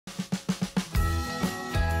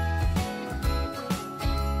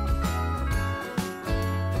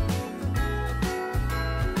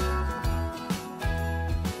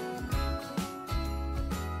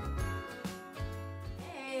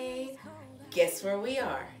Guess where we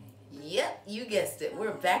are? Yep, you guessed it.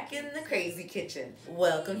 We're back in the crazy kitchen.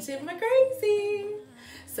 Welcome to my crazy.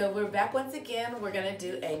 So we're back once again. We're gonna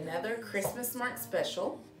do another Christmas Markt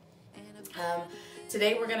special.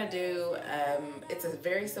 Today we're gonna do, it's a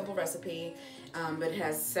very simple recipe, but it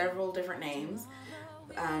has several different names.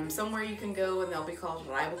 Somewhere you can go and they'll be called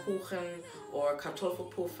Reibekuchen or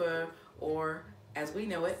Kartoffelpuffer, or as we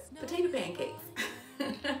know it, potato pancakes.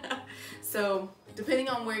 So depending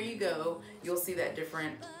on where you go, you'll see that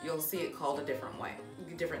you'll see it called a different way,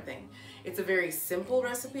 different thing. It's a very simple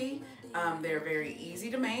recipe. They're very easy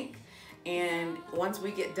to make. And once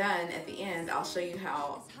we get done at the end, I'll show you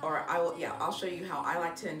how, I'll show you how I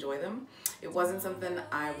like to enjoy them. It wasn't something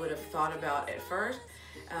I would have thought about at first,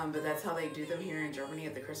 but that's how they do them here in Germany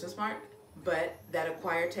at the Christmas Markt. But that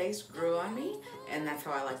acquired taste grew on me, and that's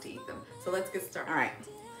how I like to eat them. So let's get started. All right.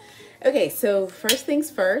 Okay, so first things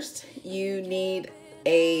first, you need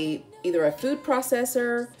either a food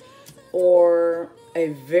processor or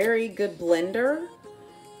a very good blender,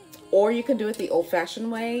 or you can do it the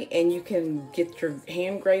old-fashioned way and you can get your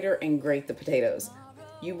hand grater and grate the potatoes.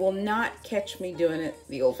 You will not catch me doing it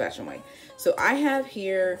the old-fashioned way. So I have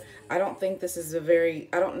here, I don't think this is I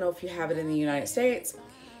don't know if you have it in the United States.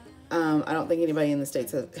 I don't think anybody in the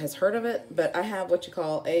States has heard of it, but I have what you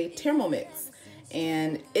call a Thermomix.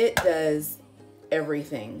 And it does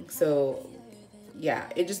everything. So yeah,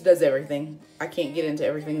 it just does everything. I can't get into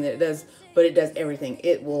everything that it does, but it does everything.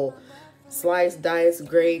 It will slice, dice,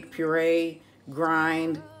 grate, puree,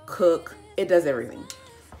 grind, cook. It does everything.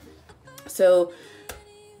 So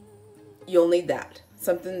you'll need that.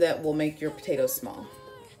 Something that will make your potatoes small.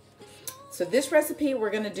 So this recipe,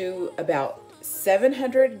 we're gonna do about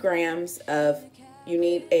 700 grams of, you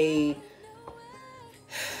need a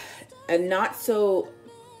not so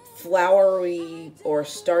floury or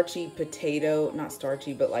starchy potato, not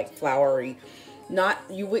starchy, but like floury.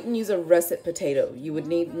 You wouldn't use a russet potato. You would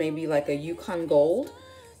need maybe like a Yukon Gold.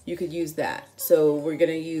 You could use that. So we're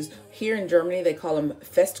gonna use, here in Germany, they call them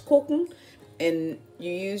Festkuchen. And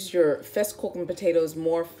you use your Festkuchen potatoes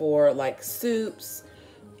more for like soups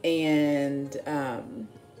and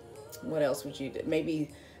what else would you do? Maybe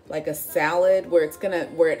like a salad where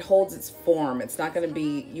it holds its form. It's not gonna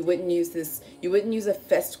be, you wouldn't use a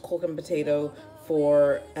Festkuchen potato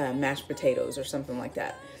for mashed potatoes or something like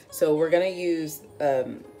that. So we're gonna use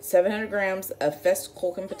 700 grams of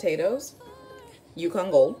Festkuchen potatoes,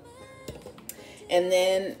 Yukon Gold. And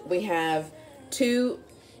then we have 2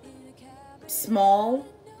 small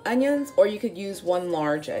onions, or you could use 1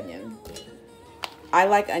 large onion. I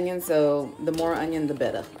like onions, so the more onion, the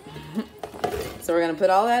better. So we're gonna put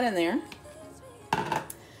all that in there.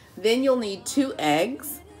 Then you'll need 2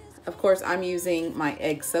 eggs. Of course, I'm using my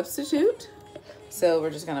egg substitute. So we're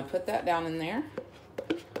just gonna put that down in there.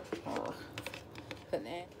 Put an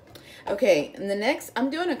egg. Okay, and the next, I'm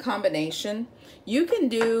doing a combination. You can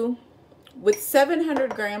do, with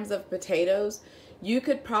 700 grams of potatoes, you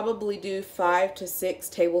could probably do 5 to 6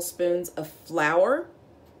 tablespoons of flour.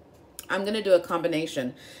 I'm gonna do a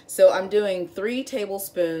combination. So I'm doing 3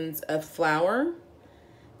 tablespoons of flour,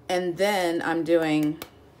 and then I'm doing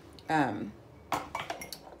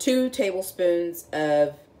 2 tablespoons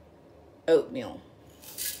of oatmeal.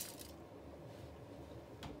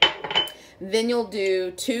 Then you'll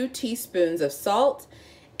do 2 teaspoons of salt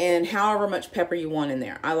and however much pepper you want in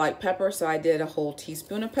there. I like pepper, so I did a whole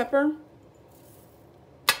teaspoon of pepper.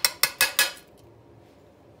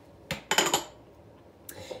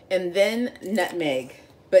 And then nutmeg,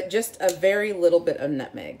 but just a very little bit of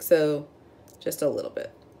nutmeg. So just a little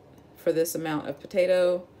bit. For this amount of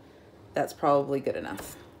potato, that's probably good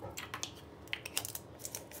enough.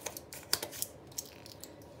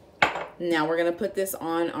 Now we're gonna put this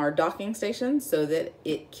on our docking station so that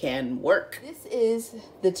it can work. This is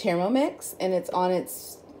the Thermomix, and it's on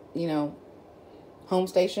its, home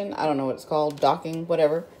station. I don't know what it's called, docking,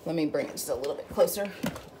 whatever. Let me bring it just a little bit closer.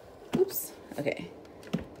 Oops, okay.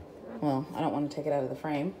 Well, I don't want to take it out of the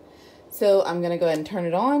frame. So I'm going to go ahead and turn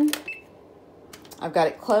it on. I've got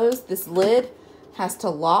it closed. This lid has to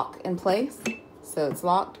lock in place. So it's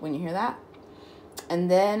locked when you hear that. And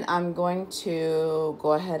then I'm going to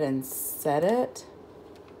go ahead and set it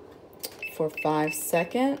for 5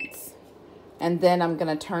 seconds. And then I'm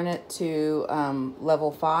going to turn it to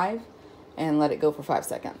level 5 and let it go for 5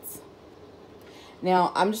 seconds.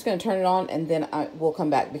 Now, I'm just going to turn it on, and then we'll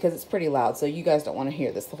come back because it's pretty loud, so you guys don't want to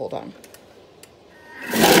hear this the whole time.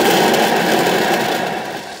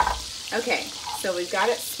 Okay, so we've got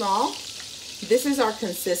it small. This is our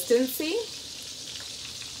consistency.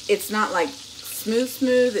 It's not like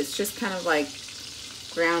smooth. It's just kind of like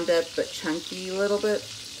ground up but chunky a little bit.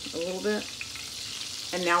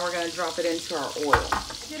 And now we're going to drop it into our oil.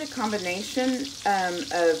 Get a combination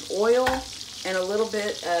of oil and a little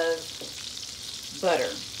bit of butter.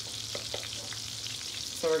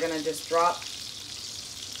 So we're going to just drop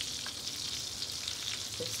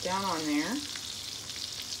this down on there.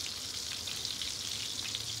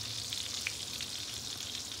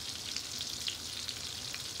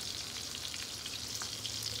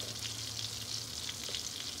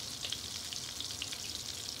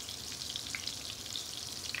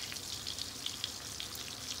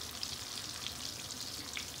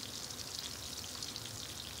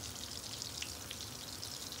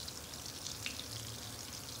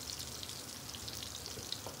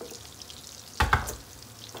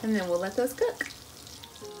 And then we'll let those cook.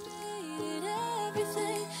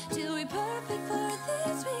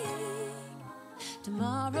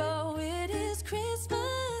 Tomorrow it is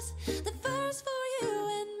Christmas, the first for you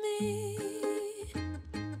and me.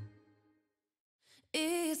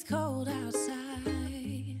 It's cold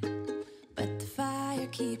outside, but the fire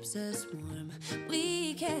keeps us warm.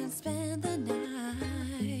 We can spend the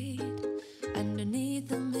night underneath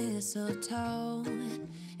the mistletoe.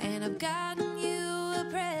 And I've gotten you a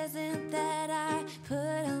present that I put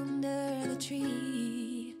under the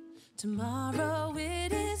tree. Tomorrow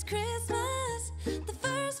it is Christmas, the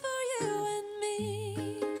first for you and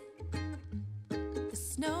me. The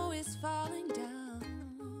snow is falling down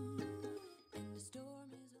and the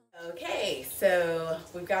storm is on. Okay, so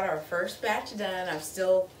we've got our first batch done. I'm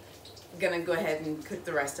still gonna go ahead and cook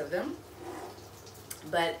the rest of them,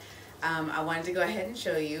 but I wanted to go ahead and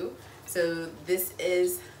show you. So this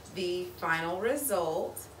is the final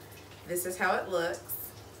result. This is how it looks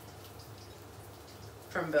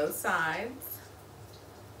from both sides,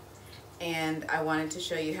 and I wanted to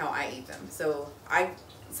show you how I eat them. So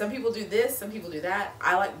some people do this, some people do that.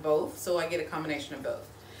 I like both, so I get a combination of both.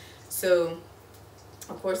 So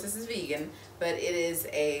of course this is vegan, but it is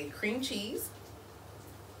a cream cheese.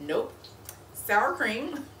 Nope, sour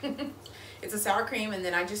cream. It's a sour cream, and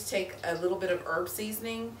then I just take a little bit of herb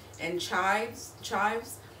seasoning and chives,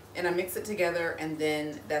 and I mix it together, and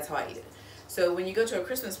then that's how I eat it. So when you go to a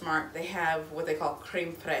Christmas market, they have what they call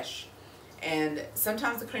crème fraîche. And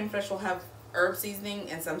sometimes the crème fraîche will have herb seasoning,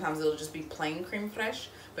 and sometimes it'll just be plain crème fraîche.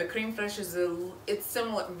 But crème fraîche is it's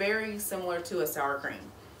similar, very similar to a sour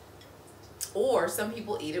cream. Or some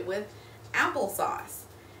people eat it with applesauce.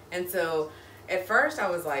 And so at first I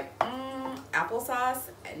was like, applesauce?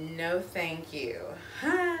 No thank you.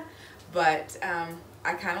 But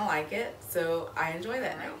I kind of like it, so I enjoy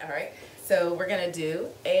that now. All right, so we're gonna do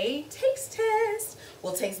a taste test.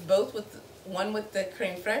 We'll taste both, with one with the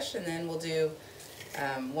crème fraîche, and then we'll do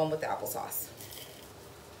one with the applesauce.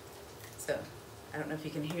 So I don't know if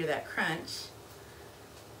you can hear that crunch.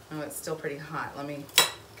 Oh, it's still pretty hot. Let me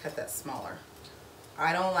cut that smaller.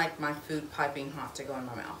 I don't like my food piping hot to go in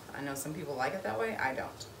my mouth. I know some people like it that way. I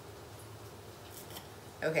don't.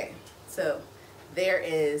 Okay, so there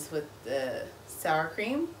is with the sour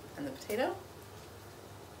cream and the potato.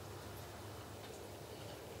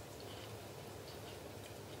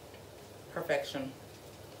 Perfection.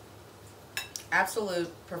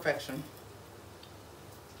 Absolute perfection.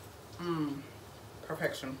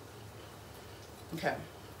 Perfection. Okay,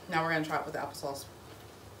 now we're gonna try it with the applesauce.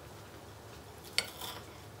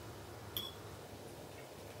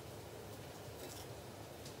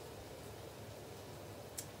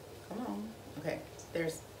 Come on. Okay,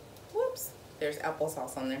 there's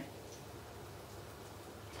applesauce on there.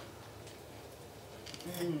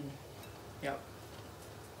 Yep.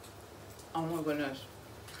 Oh my goodness.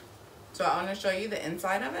 So I want to show you the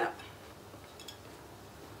inside of it.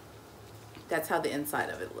 That's how the inside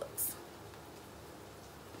of it looks.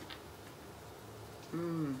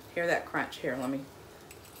 Hear that crunch? Here, let me.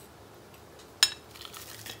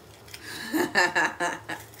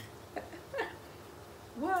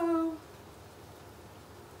 Whoa.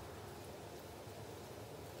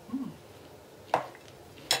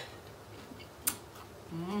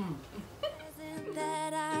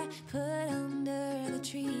 That I put under the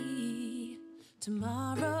tree.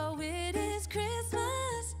 Tomorrow it is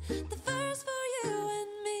Christmas, the first for you and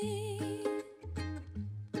me.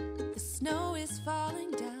 The snow is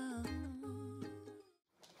falling down.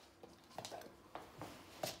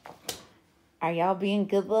 Are y'all being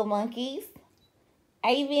good little monkeys?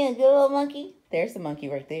 Are you being a good little monkey? There's the monkey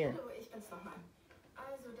right there.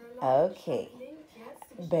 Okay.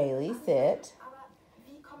 Bailey, sit.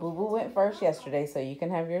 Boo Boo went first yesterday, so you can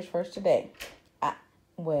have yours first today.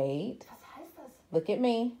 Wait. Look at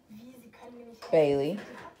me. Bailey.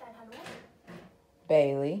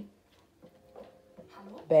 Bailey.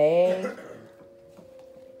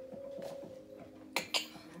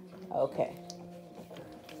 Okay.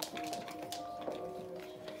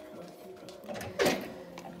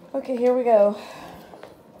 Okay, here we go.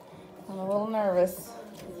 I'm a little nervous.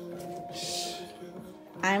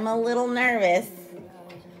 I'm a little nervous.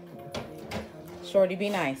 Shorty, be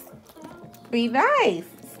nice. Be nice.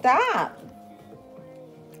 Stop.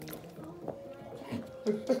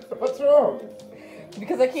 What's wrong?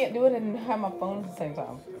 Because I can't do it and have my phone at the same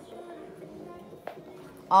time.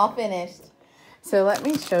 All finished. So let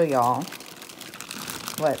me show y'all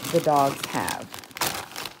what the dogs have.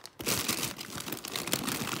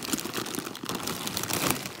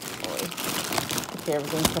 Okay,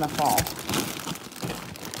 everything's gonna fall.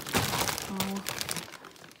 Oh,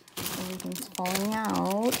 everything's falling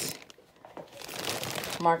out.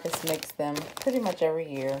 Marcus makes them pretty much every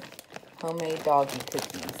year. Homemade doggy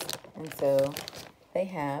cookies. And so they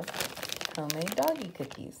have homemade doggy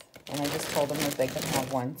cookies. And I just told them that they could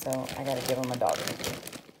have one, so I gotta give them a dog cookie.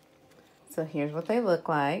 So here's what they look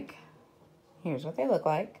like. Here's what they look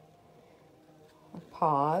like.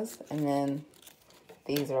 Paws, and then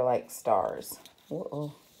these are like stars.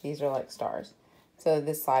 Uh-oh. These are like stars. So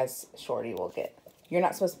this size Shorty will get. You're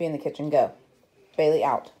not supposed to be in the kitchen. Go. Bailey,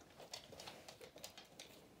 out.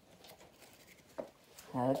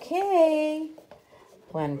 Okay.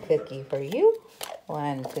 One cookie for you.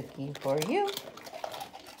 One cookie for you.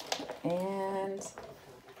 And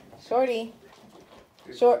Shorty.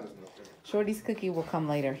 Shorty's cookie will come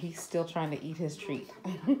later. He's still trying to eat his treat.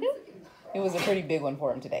 It was a pretty big one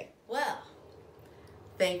for him today. Well,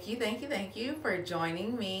 thank you for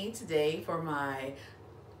joining me today for my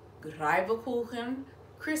Reibekuchen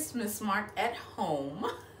Christmas Markt at home.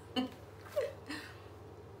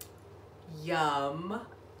 Yum.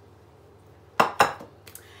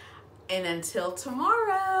 And until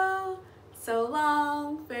tomorrow, so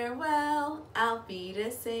long, farewell, auf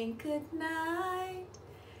Wiedersehen, good night.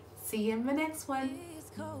 See you in the next one. It's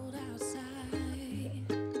cold outside,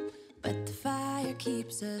 but the fire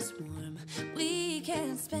keeps us warm. We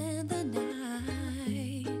can spend the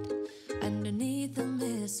night underneath the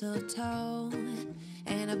mistletoe.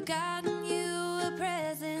 And I've gotten you a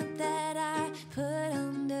present that I put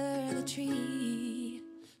under the tree.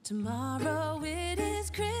 Tomorrow